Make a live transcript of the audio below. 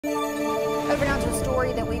Moving on to a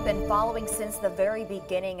story that we've been following since the very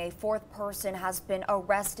beginning. A fourth person has been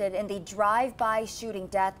arrested in the drive-by shooting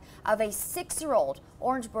death of a 6-year-old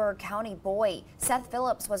Orangeburg County boy. Seth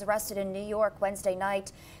Phillips was arrested in New York Wednesday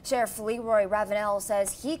night. Sheriff Leroy Ravenel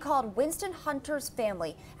says he called Winston Hunter's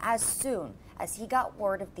family as soon as he got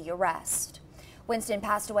word of the arrest. Winston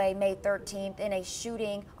passed away May 13th in a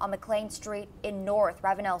shooting on McLean Street in North.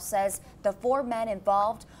 Ravenel says the 4 men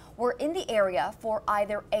involved were in the area for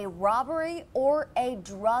either a robbery or a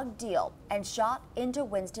drug deal and shot into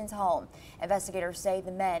Winston's home. Investigators say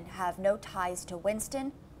the men have no ties to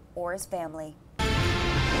Winston or his family.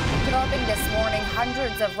 Developing this morning,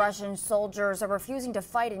 hundreds of Russian soldiers are refusing to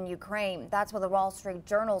fight in Ukraine. That's what the Wall Street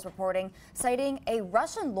Journal is reporting, citing a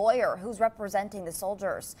Russian lawyer who's representing the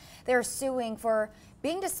soldiers. They're suing for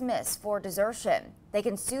being dismissed for desertion. They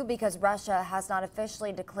can sue because Russia has not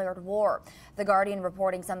officially declared war. The Guardian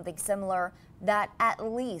reporting something similar, that at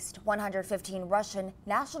least 115 Russian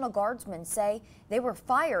National Guardsmen say they were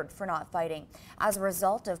fired for not fighting. As a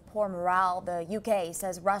result of poor morale, the UK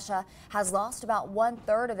says Russia has lost about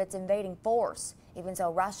 1/3 of its invading force. Even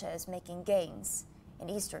so, Russia is making gains in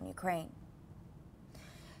eastern Ukraine.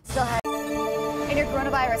 Still in your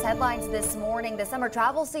coronavirus headlines this morning, the summer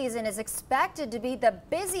travel season is expected to be the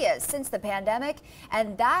busiest since the pandemic,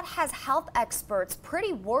 and that has health experts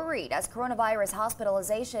pretty worried as coronavirus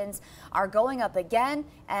hospitalizations are going up again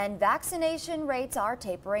and vaccination rates are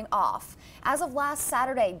tapering off. As of last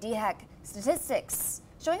Saturday, DHEC statistics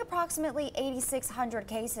showing approximately 8,600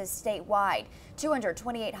 cases statewide,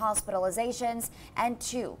 228 hospitalizations, and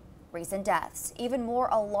 2 recent deaths. Even more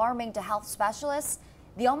alarming to health specialists,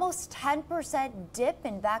 the almost 10% dip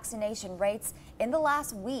in vaccination rates in the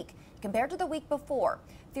last week compared to the week before.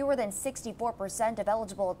 Fewer than 64% of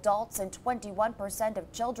eligible adults and 21%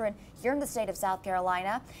 of children here in the state of South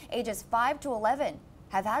Carolina, ages 5 to 11,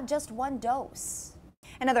 have had just 1 dose.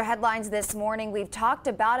 In other headlines this morning, we've talked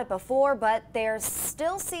about it before, but there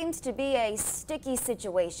still seems to be a sticky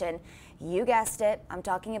situation. You guessed it, I'm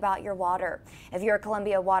talking about your water. If you're a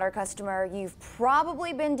Columbia Water customer, you've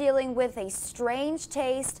probably been dealing with a strange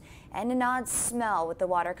taste and an odd smell with the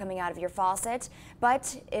water coming out of your faucet.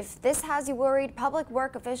 But if this has you worried, public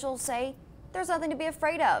work officials say there's nothing to be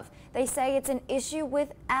afraid of. They say it's an issue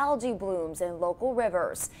with algae blooms in local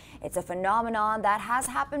rivers. It's a phenomenon that has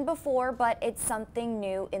happened before, but it's something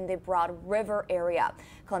new in the Broad River area.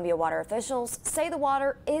 Columbia Water officials say the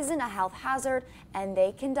water isn't a health hazard, and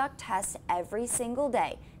they conduct tests every single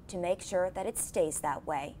day to make sure that it stays that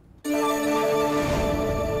way.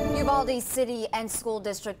 Uvalde City and School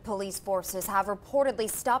District police forces have reportedly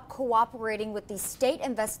stopped cooperating with the state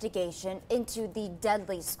investigation into the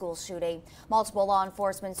deadly school shooting. Multiple law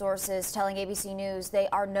enforcement sources telling ABC News they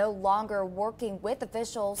are no longer working with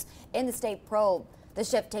officials in the state probe. The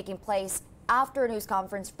shift taking place after a news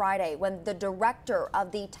conference Friday when the director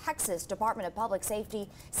of the Texas Department of Public Safety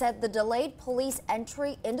said the delayed police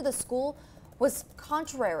entry into the school was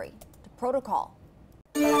contrary to protocol.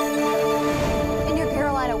 In your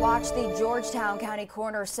Carolina Watch, the Georgetown County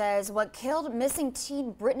coroner says what killed missing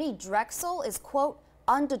teen Brittany Drexel is, quote,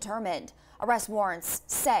 undetermined. Arrest warrants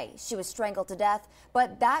say she was strangled to death,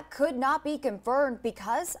 but that could not be confirmed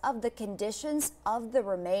because of the conditions of the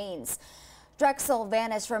remains. Drexel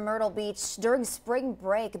vanished from Myrtle Beach during spring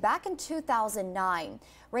break back in 2009.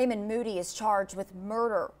 Raymond Moody is charged with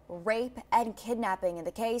murder, rape, and kidnapping in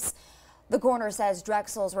the case. The coroner says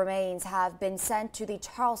Drexel's remains have been sent to the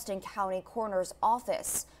Charleston County Coroner's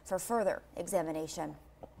Office for further examination.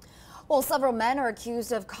 Well, several men are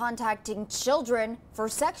accused of contacting children for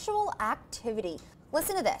sexual activity.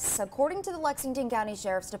 Listen to this. According to the Lexington County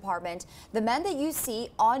Sheriff's Department, the men that you see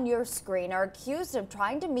on your screen are accused of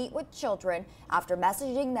trying to meet with children after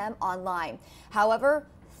messaging them online. However,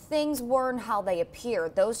 things weren't how they appear.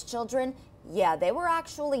 Those children, yeah, they were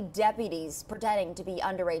actually deputies pretending to be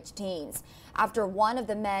underage teens. After one of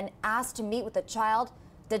the men asked to meet with a child,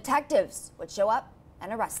 detectives would show up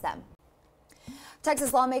and arrest them.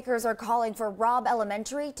 Texas lawmakers are calling for Robb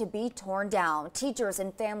Elementary to be torn down. Teachers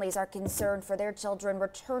and families are concerned for their children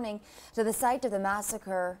returning to the site of the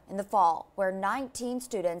massacre in the fall, where 19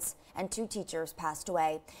 students and 2 teachers passed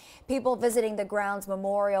away. People visiting the grounds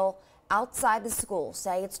memorial outside the school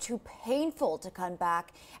say it's too painful to come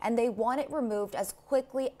back and they want it removed as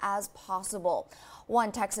quickly as possible.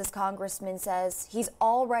 One Texas congressman says he's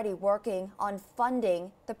already working on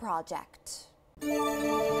funding the project.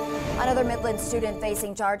 Another Midland student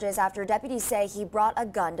facing charges after deputies say he brought a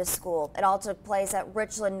gun to school. It all took place at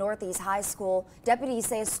Richland Northeast High School. Deputies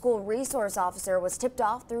say a school resource officer was tipped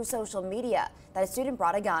off through social media that a student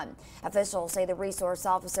brought a gun. Officials say the resource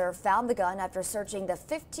officer found the gun after searching the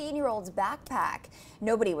 15-year-old's backpack.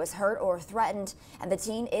 Nobody was hurt or threatened, and the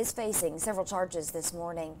teen is facing several charges this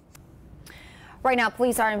morning. Right now,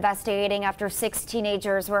 police are investigating after 6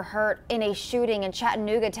 teenagers were hurt in a shooting in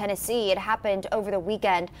Chattanooga, Tennessee. It happened over the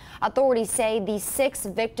weekend. Authorities say the 6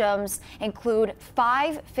 victims include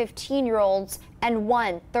 5 15-year-olds and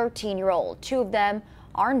 1 13-year-old. 2 of them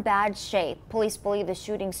are in bad shape. Police believe the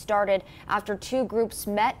shooting started after 2 groups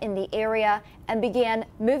met in the area and began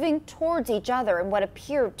moving towards each other in what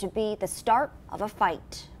appeared to be the start of a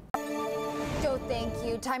fight. Joe, thank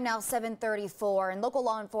you. Time now 7:34, and local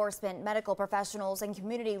law enforcement, medical professionals, and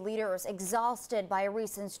community leaders exhausted by a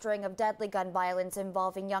recent string of deadly gun violence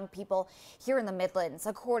involving young people here in the Midlands.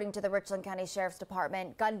 According to the Richland County Sheriff's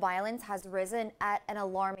Department, gun violence has risen at an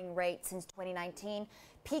alarming rate since 2019,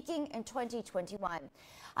 peaking in 2021.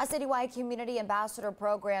 A citywide community ambassador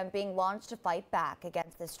program being launched to fight back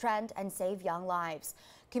against this trend and save young lives.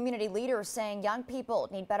 Community leaders saying young people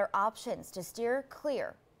need better options to steer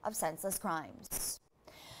clear of senseless crimes.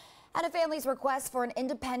 And a family's request for an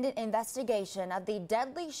independent investigation of the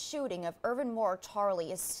deadly shooting of Irvin Moore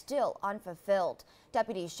Charlie is still unfulfilled.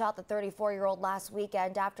 Deputies shot the 34-year-old last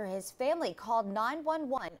weekend after his family called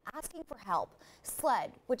 911 asking for help.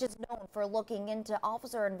 SLED, which is known for looking into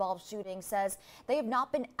officer-involved shootings, says they have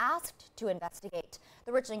not been asked to investigate.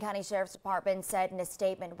 The Richland County Sheriff's Department said in a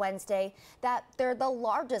statement Wednesday that they're the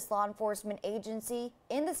largest law enforcement agency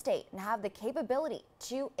in the state and have the capability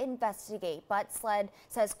to investigate. But SLED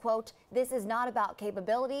says, quote, "This is not about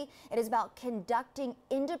capability. It is about conducting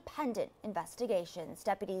independent investigations."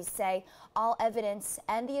 Deputies say all evidence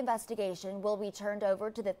and the investigation will be turned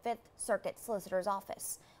over to the 5th Circuit Solicitor's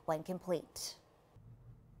Office when complete.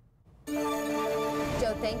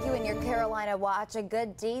 Joe, thank you. In your Carolina Watch, a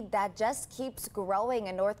good deed that just keeps growing.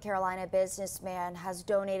 A North Carolina businessman has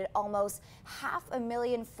donated almost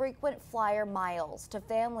 500,000 frequent flyer miles to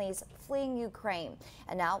families fleeing Ukraine,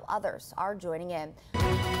 and now others are joining in.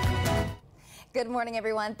 Good morning,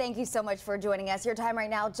 everyone. Thank you so much for joining us. Your time right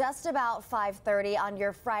now, just about 5:30 on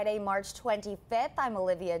your Friday, March 25th. I'm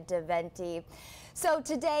Olivia DeVenti. So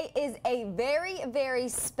today is a very, very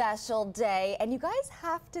special day, and you guys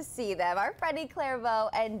have to see them. Our Freddie Clairvaux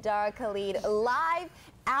and Dara Khalid live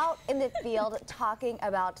out in the field talking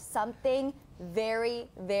about something very,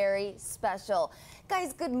 very special.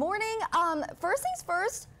 Guys, good morning. First things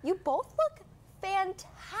first, you both look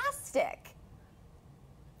fantastic.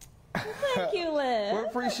 Thank you, Liv. We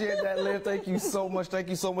appreciate that, Liv. Thank you so much. Thank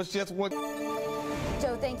you so much. Just one.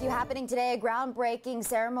 Joe, thank you. Happening today, a groundbreaking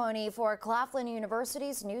ceremony for Claflin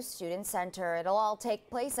University's new Student Center. It'll all take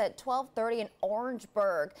place at 12:30 in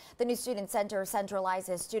Orangeburg. The new Student Center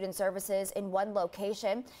centralizes student services in one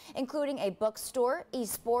location, including a bookstore,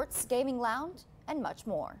 esports, gaming lounge, and much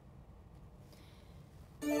more.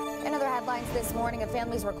 In other headlines this morning, a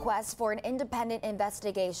family's request for an independent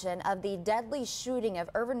investigation of the deadly shooting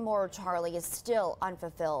of Irvin Moore Charlie is still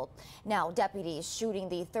unfulfilled. Now, deputies shooting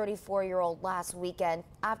the 34-year-old last weekend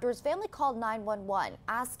after his family called 911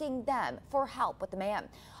 asking them for help with the man.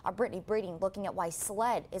 Our Brittany Breeding looking at why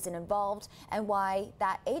SLED isn't involved and why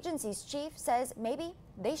that agency's chief says maybe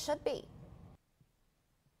they should be.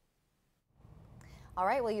 All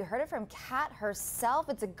right, well, you heard it from Kat herself.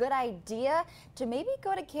 It's a good idea to maybe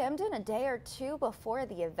go to Camden a day or two before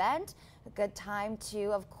the event. A good time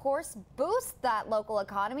to, of course, boost that local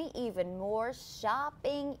economy even more.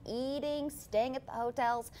 Shopping, eating, staying at the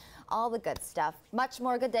hotels, all the good stuff. Much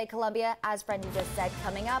more Good Day Columbia, as Brendan just said,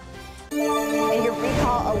 coming up. And your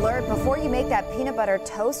recall alert before you make that peanut butter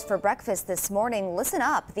toast for breakfast this morning. Listen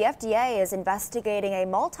up. The FDA is investigating a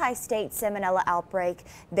multi-state salmonella outbreak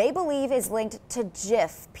they believe is linked to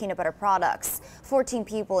Jif peanut butter products. 14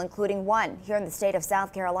 people, including 1 here in the state of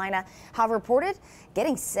South Carolina, have reported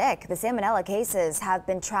getting sick. The salmonella cases have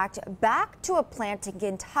been tracked back to a plant in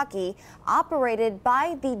Kentucky operated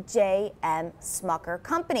by the J.M. Smucker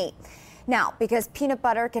Company. Now, because peanut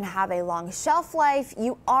butter can have a long shelf life,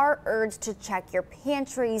 you are urged to check your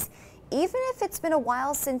pantries, even if it's been a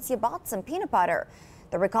while since you bought some peanut butter.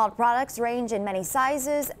 The recalled products range in many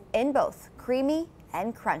sizes, in both creamy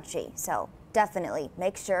and crunchy. So definitely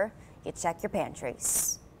make sure you check your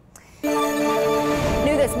pantries.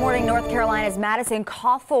 New this morning, North Carolina's Madison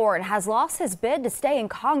Cawthorn has lost his bid to stay in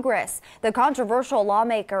Congress. The controversial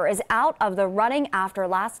lawmaker is out of the running after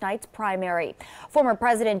last night's primary. Former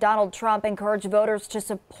President Donald Trump encouraged voters to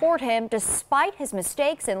support him despite his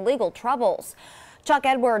mistakes and legal troubles. Chuck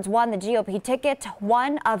Edwards won the GOP ticket,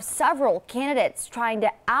 one of several candidates trying to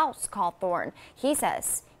oust Cawthorn. He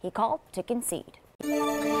says he called to concede.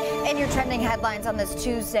 In your trending headlines on this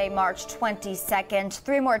Tuesday, March 22nd,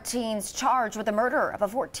 3 more teens charged with the murder of a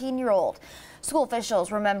 14-year-old. School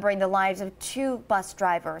officials remembering the lives of 2 bus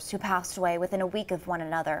drivers who passed away within a week of one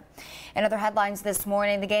another. In other headlines this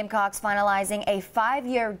morning, the Gamecocks finalizing a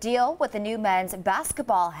 5-year deal with the new men's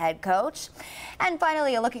basketball head coach. And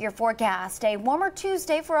finally, a look at your forecast. A warmer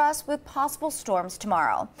Tuesday for us with possible storms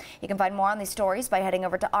tomorrow. You can find more on these stories by heading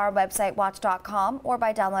over to our website, watch.com, or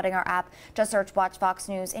by downloading our app. Just search Watch Fox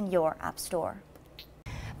News in your app store.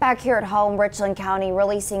 Back here at home, Richland County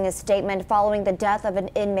releasing a statement following the death of an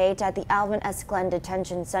inmate at the Alvin S. Glenn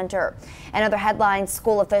Detention Center. And other headlines,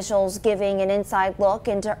 school officials giving an inside look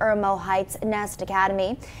into Irmo Heights Nest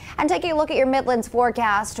Academy. And taking a look at your Midlands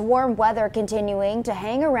forecast, warm weather continuing to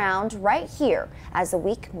hang around right here as the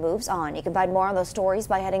week moves on. You can find more on those stories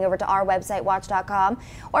by heading over to our website, watch.com,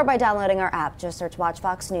 or by downloading our app. Just search Watch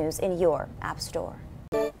Fox News in your app store.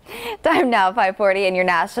 Time now, 5:40 in your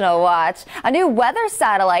National Watch. A new weather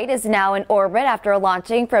satellite is now in orbit after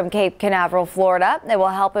launching from Cape Canaveral, Florida. It will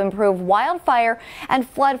help improve wildfire and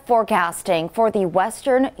flood forecasting for the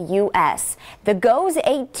western U.S. The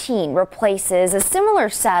GOES-18 replaces a similar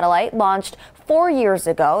satellite launched 4 years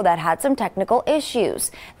ago that had some technical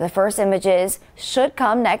issues. The first images should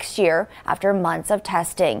come next year after months of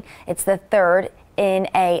testing. It's the third in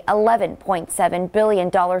a $11.7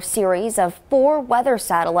 billion series of 4 weather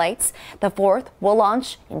satellites. The fourth will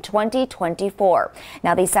launch in 2024.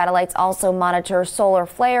 Now, these satellites also monitor solar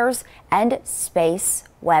flares and space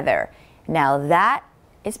weather. Now, that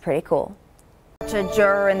is pretty cool. A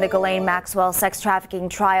juror in the Ghislaine Maxwell sex trafficking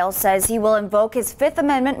trial says he will invoke his Fifth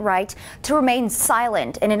Amendment right to remain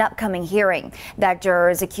silent in an upcoming hearing. That juror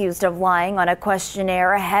is accused of lying on a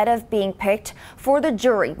questionnaire ahead of being picked for the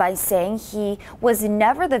jury by saying he was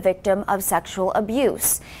never the victim of sexual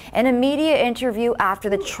abuse. In a media interview after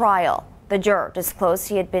the trial, the juror disclosed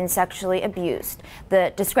he had been sexually abused.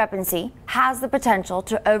 The discrepancy has the potential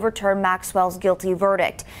to overturn Maxwell's guilty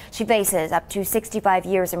verdict. She faces up to 65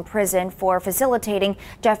 years in prison for facilitating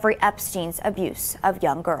Jeffrey Epstein's abuse of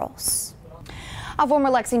young girls. A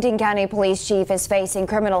former Lexington County Police Chief is facing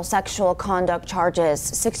criminal sexual conduct charges.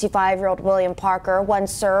 65-year-old William Parker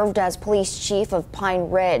once served as police chief of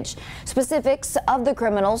Pine Ridge. Specifics of the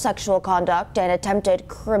criminal sexual conduct and attempted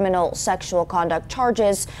criminal sexual conduct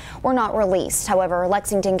charges were not released. However,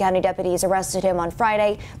 Lexington County deputies arrested him on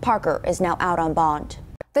Friday. Parker is now out on bond.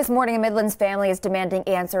 This morning, a Midlands family is demanding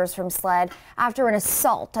answers from SLED after an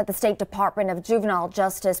assault at the State Department of Juvenile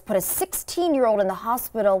Justice put a 16-year-old in the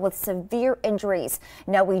hospital with severe injuries.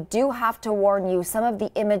 Now, we do have to warn you, some of the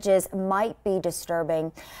images might be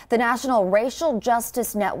disturbing. The National Racial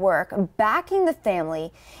Justice Network backing the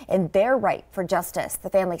family in their right for justice. The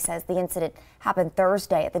family says the incident happened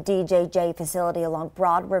Thursday at the DJJ facility along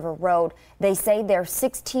Broad River Road. They say their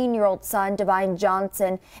 16-year-old son, Divine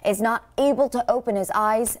Johnson, is not able to open his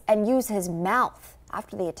eyes and use his mouth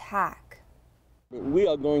after the attack. We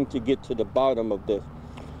are going to get to the bottom of this.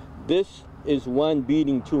 This is one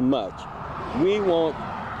beating too much. We want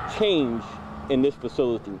change in this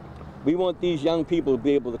facility. We want these young people to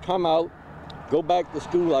be able to come out, go back to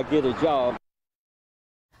school, or get a job.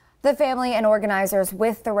 The family and organizers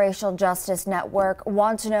with the Racial Justice Network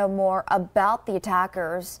want to know more about the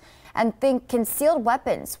attackers and think concealed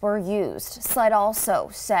weapons were used. SLED also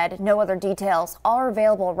said no other details are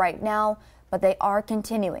available right now, but they are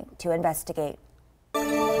continuing to investigate.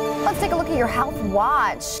 Let's take a look at your health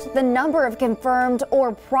watch. The number of confirmed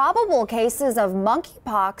or probable cases of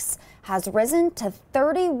monkeypox has risen to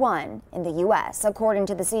 31 in the U.S. According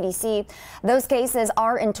to the CDC, those cases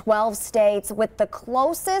are in 12 states, with the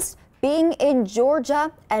closest being in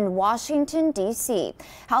Georgia and Washington, D.C.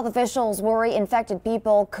 Health officials worry infected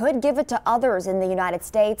people could give it to others in the United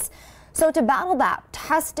States. So to battle that,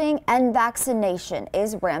 testing and vaccination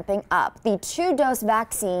is ramping up. The 2-dose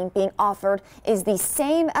vaccine being offered is the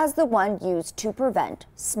same as the one used to prevent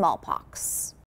smallpox.